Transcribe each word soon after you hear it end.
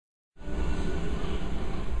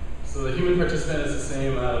So the human participant is the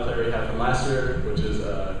same player we had from last year, which is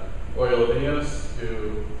Oil Vinios,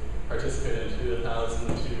 who participated in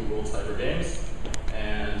 2002 World Cyber Games.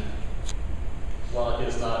 And while he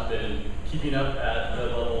has not been keeping up at the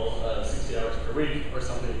level of 60 hours per week or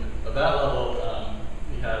something of that level,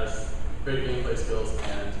 he has great gameplay skills,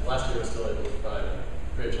 and last year was still able to provide a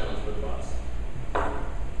great challenge for the bots.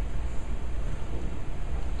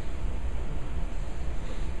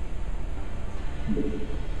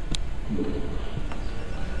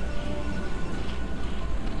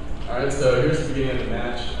 Alright, so here's the beginning of the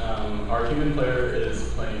match. Our human player is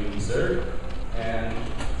playing Zerg, and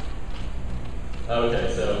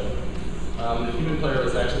okay, so the human player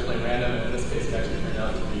was actually playing random, and in this case it actually turned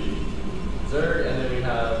out to be Zerg, and then we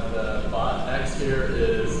have the bot X here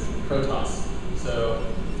is Protoss. So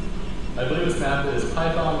I believe this map is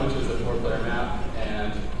Python, which is a 4-player map,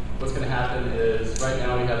 and what's going to happen is right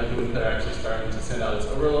now we have the human player actually starting to send out its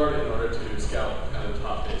overlord in order to scout kind of the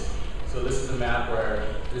top base. So this is a map where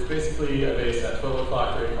there's basically a base at 12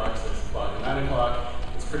 o'clock, 3 o'clock, 6 o'clock, and 9 o'clock.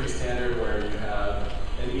 It's pretty standard where you have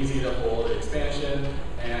an easy to hold expansion,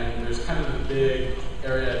 and there's kind of a big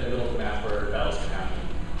area in the middle of the map where battles can happen.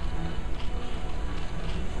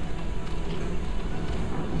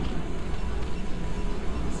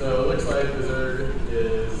 So it looks like the Zerg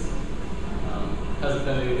hasn't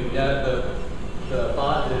done anything yet. The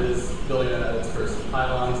bot is building its first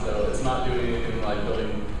pylon, so it's not doing anything like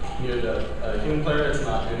building near the human player. It's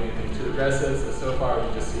not doing anything too aggressive. So far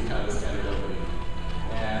we just see kind of a standard opening.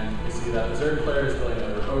 And we see that the Zerg player is building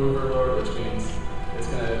an overlord, which means it's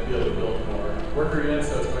going to be able to build more worker units,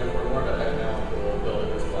 so it's going for more of an economical build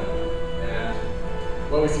at this point. And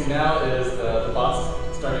what we see now is the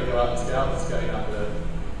bots starting to go out and scout, scouting out the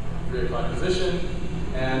 3 o'clock position.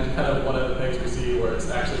 And kind of one of the things we see where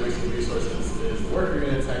it's actually wasting resources is the worker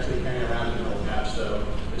units actually carrying around the middle patch, so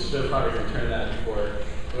it should have probably returned that before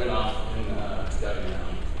going off and scouting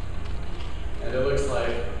around. And it looks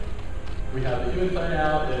like we have the human player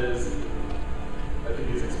now I think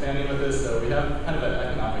he's expanding with this, so we have kind of an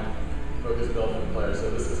economic focus build for the player. So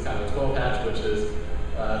this is kind of a 12 patch, which is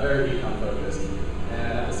very econ focused.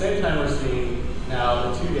 And at the same time, we're seeing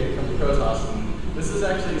now the 2-gate from the Protoss, and this is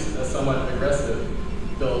actually a somewhat aggressive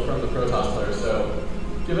build from the Protoss player. So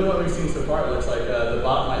given what we've seen so far, it looks like the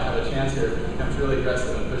bot might have a chance here if it becomes really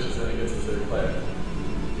aggressive and pushes in against the Zerg player.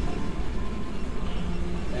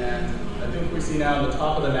 And I think we see now on the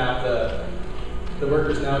top of the map the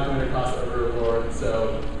workers now coming across the overlord,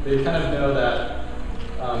 so they kind of know that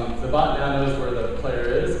the bot now knows where the player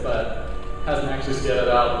is, but hasn't actually scaled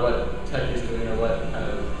out what tech he's doing or what kind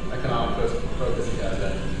of economic focus he has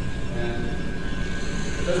yet. And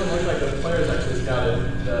it doesn't look like the player's actually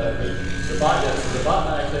scouted the bot yet, so the bot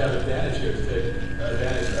might actually have advantage here to take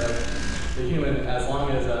advantage of the human as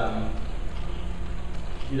long as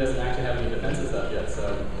he doesn't actually have any defenses up yet.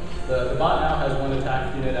 So the bot now has 1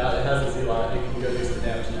 attack unit out. It has a Z-Lock. It can go do some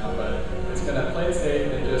damage now, but it's going to play it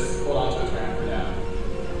safe and just hold on to its ramp for now.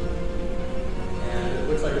 And it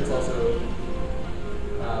looks like it's also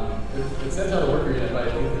it sends out a worker unit, but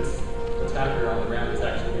I think its attacker on the ramp is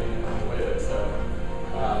actually getting in the way of it. So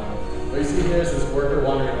what you see here is this worker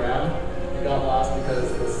wandering around. He got lost because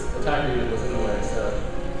this attacker unit was in the way. So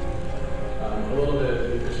a little bit of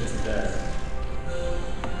efficiency there.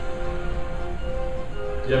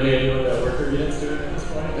 Do you have any idea what that worker unit's doing at this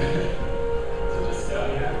point? Is it just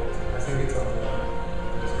scouting out? I think it's on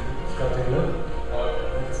just scouting low.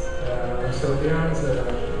 So here is the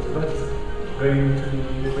bot going to be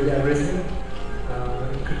really aggressive.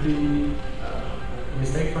 It could be a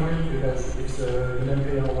mistake for him because if the human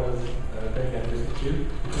player was playing aggressive too,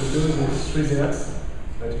 it would lose his 3 zealots.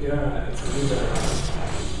 But here it's a good.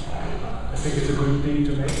 I think it's a good thing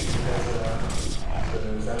to make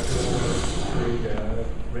because that really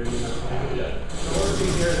yeah. So what we're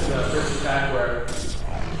seeing here is the first attack where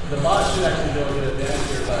the bot should actually be able to get advantage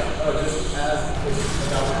here, but just as it's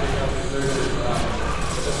about to take out the Zerg,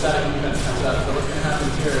 the static defense comes up. So what's going to happen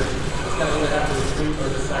here is it's going to either have to retreat or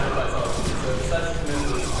just sacrifice all of them. So it decides to commit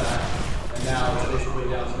to this attack, and now it's basically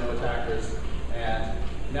down to no attackers. And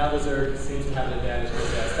now the Zerg seems to have an advantage because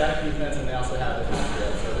they have static defense and they also have the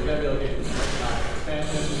threat. So they're going to be able to get some economic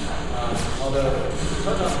expansion. Although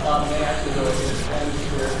Protoss bot may actually go against advantage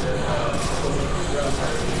here if drone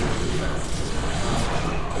tries to use defense.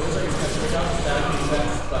 It looks like it's going to switch out the static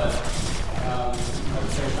defense, but at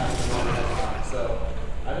the same time it's going to have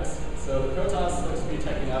so the Protoss looks to be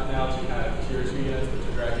teching up now to kind of tier 2 units, which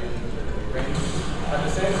are dragging into the range. At the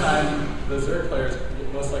same time, the Zerg players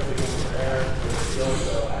most likely going for air with skills.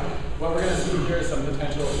 So what we're going to see here is some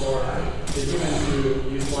potential for the humans to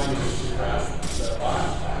use flying units to harass the bot.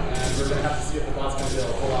 And going to have to see if the bot's going to be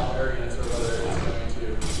able to pull off air units or whether it's going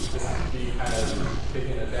to just be kind of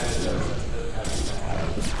taking advantage of since it doesn't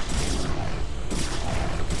have defense.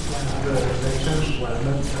 The exchange was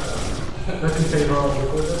not in favor of the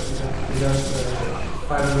Protoss because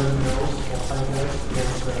 500 minerals for 5 years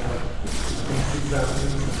against I think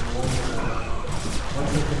 6,000 and one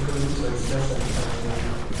second colony, so it's less than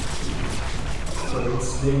 500. So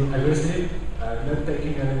it's being aggressive, not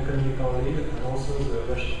taking an economical lead, and also the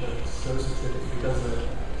Russian is so successful because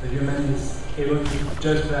the human is able to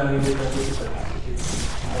just barely get a bit, but it's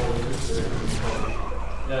all good.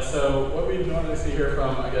 Yeah, so what we normally see here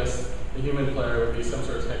from, I guess, the human player would be some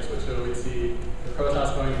sort of tech switch. So we'd see the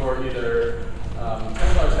Protoss going for either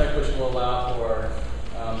 $10 tech, which will allow for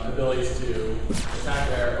abilities to attack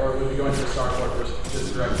air, or it would be going for starport, which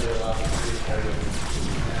just directly allows them to reach air.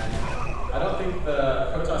 And I don't think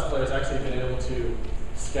the Protoss player has actually been able to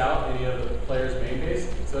scout any of the player's main base,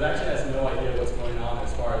 so it actually has no idea what's going on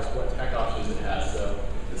as far as what tech options it has. So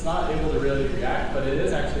it's not able to really react, but it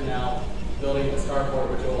is actually now building a starport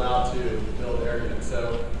which will allow to build air units.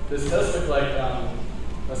 So this does look like a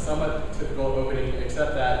somewhat typical opening,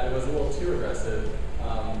 except that it was a little too aggressive.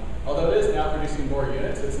 Although it is now producing more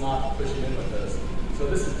units, it's not pushing in with those. So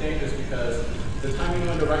this is dangerous because the timing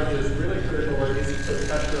window right here is really critical where it needs to put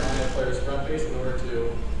pressure on the player's front base in order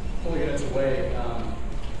to pull units away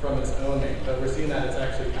from its own main. But we're seeing that it's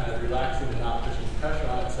actually kind of relaxing and not pushing pressure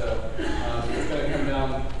on it. So it's going to come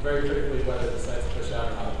down very critically whether it decides to push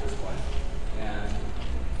out or not at this point. And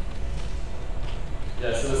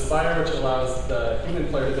yeah, so the spire, which allows the human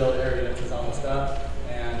player to build air units, is almost up.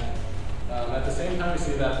 And at the same time, we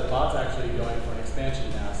see that the bot's actually going for an expansion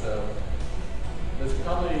now. So there's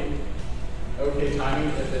probably okay timing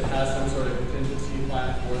if it has some sort of contingency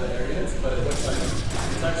plan for the air units, but it looks like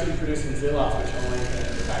it's actually producing zealots, which only can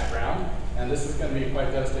attack ground. And this is going to be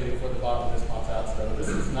quite devastating for the bot when this pops out. So this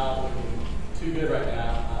is not looking too good right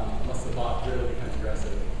now, unless the bot really becomes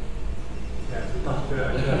aggressive. Yeah, the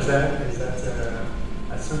particular concern is that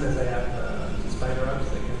as soon as I have the spider ups,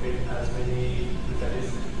 they can build as many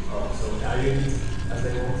brutalists or so air units as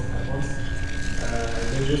they want at once.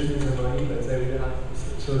 They just need the money, but they will have.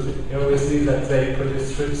 So they always see that they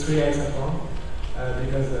produce 3x at once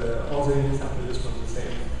because all the units are produced from the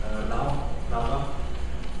same larva.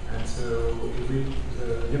 And so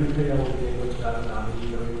the human player will be able to have an army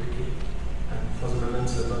very quickly. And for the moment,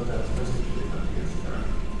 the bot has nothing to do against it.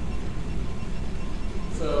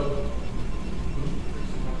 So,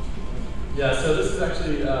 yeah, so this is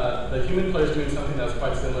actually, the human player is doing something that's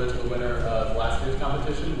quite similar to the winner of last year's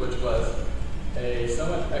competition, which was a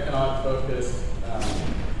somewhat economic-focused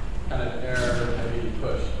kind of air-heavy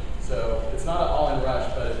push. So it's not an all-in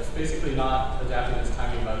rush, but it's basically not adapting its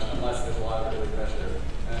timing much unless there's a lot of early pressure.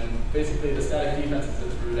 And basically the static defenses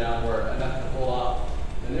it threw down were enough to pull off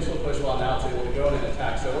the initial push while now it's able to go in and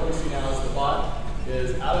attack. So what we see now is the bot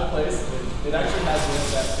is out of place. It actually has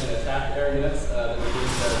units that can attack air units that are being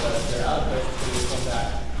there, but they're out of place, it's going to come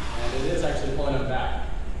back. And it is actually pulling them back.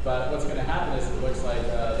 But what's going to happen is it looks like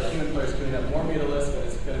the human player is doing up more mutalisks, and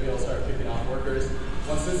it's going to be able to start picking off workers.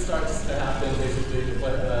 Once this starts to happen, basically the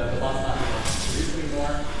bot's not going to produce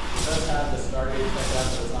anymore. It does have the Stargate tech left,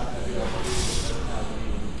 but it's not going to be able to produce it. It doesn't have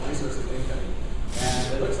the resources incoming. And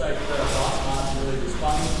it looks like the bot's not really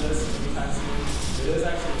responding to this anytime soon. It is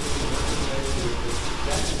actually taking workers away to this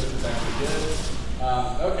expansion, which is actually good.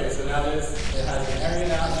 Okay, so now it has an area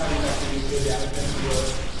now. Now you can actually do good damage against the dealers.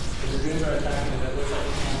 The dragoons are attacking, and it looks like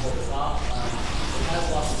we can pull this off. It has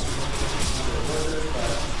lost a significant number of workers,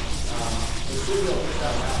 but it should be able to push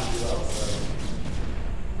out now and do well. So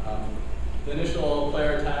the initial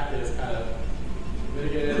player attack is kind of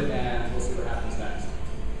mitigated, and we'll see what happens next.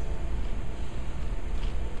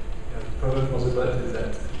 Yeah, the problem for the bot is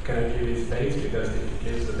that it cannot give its base, because if it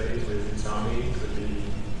gives the base with its army,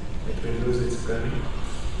 it will lose its economy.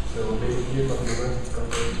 So basically, for the moment, it's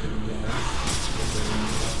compared to defense.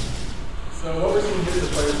 So what we're seeing here is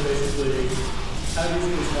the players basically kind of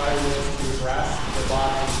using these wire units to harass the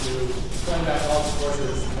bot into pulling back all its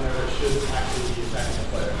forces whenever it should actually be attacking the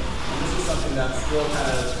player. And this is something that's still kind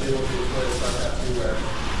of able to play StarCraft 2, where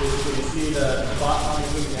basically you see the bot army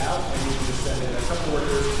moving out, and you can just send in a couple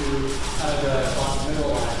workers to kind of the bot's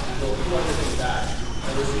mineral line, and they'll pull everything back.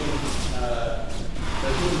 And we're seeing the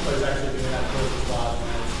human players actually doing that towards the bot,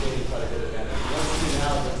 and it's gaining quite a good advantage. Once you see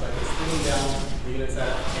now, it looks like it's spinning down the units that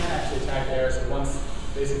can actually attack air. So once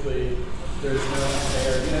basically there's no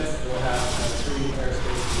anti-air units, we'll have free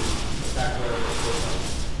airspace to attack wherever it's going.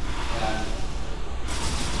 And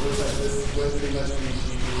it looks like this would pretty much be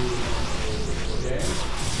GG's game.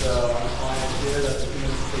 So I'm calling it here that the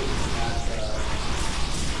humans taking at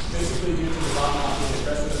basically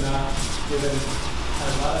given kind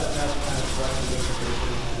of not enough kind of rushing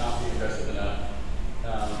information and not being aggressive enough.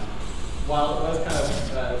 While it was kind of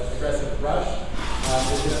aggressive rush,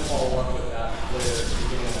 it didn't follow up with that later at the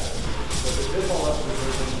beginning of that. So if it did follow up with the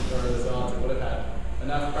version or the zones, it would have had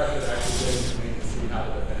enough pressure to actually get into me to see how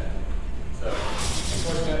to defend. So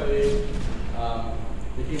unfortunately,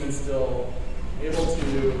 the human's still able to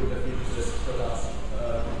defeat this Protoss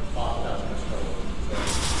bot without too much trouble. So,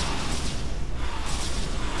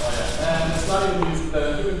 oh yeah, and it's not even used, the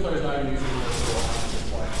human player's not even using this tool at this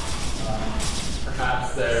point.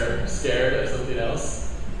 Perhaps they're scared of something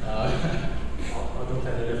else. I don't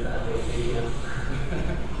have enough that they can.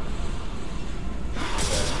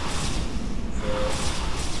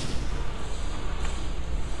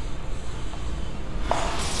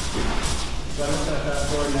 So I'm just going to fast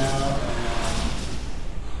forward now, and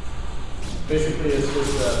basically it's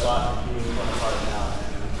just a bot being torn apart now.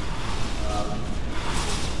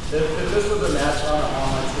 And if this was a match on an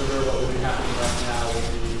online server, what would be happening right now would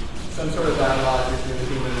be some sort of dialogue between the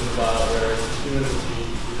human and the bot, where the human would be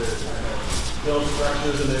either trying to build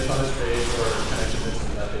structures in their opponent's face or kind of convince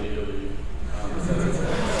them that they need to leave. Since